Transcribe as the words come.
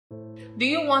Do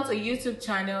you want a YouTube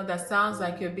channel that sounds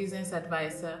like your business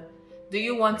advisor? Do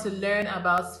you want to learn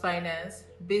about finance,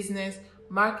 business,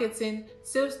 marketing,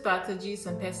 sales strategies,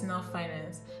 and personal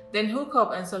finance? Then hook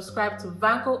up and subscribe to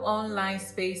Vanco Online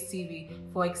Space TV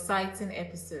for exciting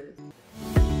episodes.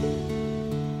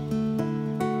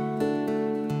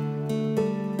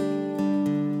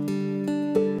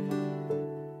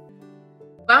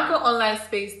 Vanco Online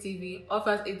Space TV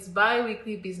offers its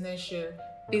bi-weekly business show,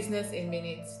 Business in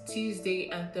Minutes, Tuesday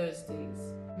and Thursdays.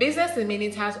 Business in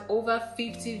Minutes has over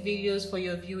 50 videos for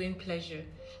your viewing pleasure.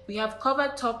 We have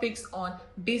covered topics on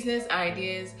business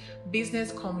ideas,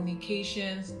 business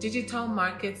communications, digital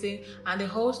marketing, and a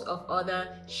host of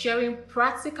other, sharing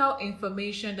practical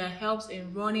information that helps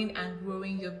in running and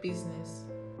growing your business.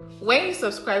 When you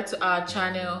subscribe to our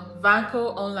channel,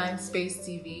 Vanco Online Space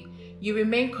TV, you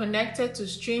remain connected to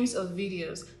streams of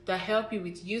videos that help you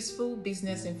with useful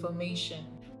business information.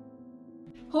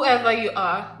 Whoever you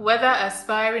are, whether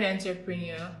aspiring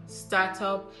entrepreneur,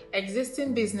 startup,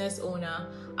 existing business owner,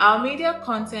 our media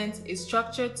content is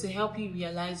structured to help you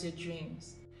realize your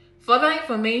dreams. Further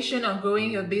information on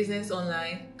growing your business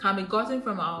online can be gotten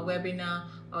from our webinar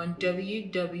on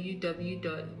www.vanco.com.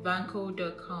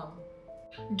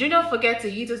 Do not forget to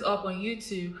hit us up on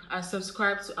YouTube and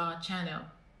subscribe to our channel.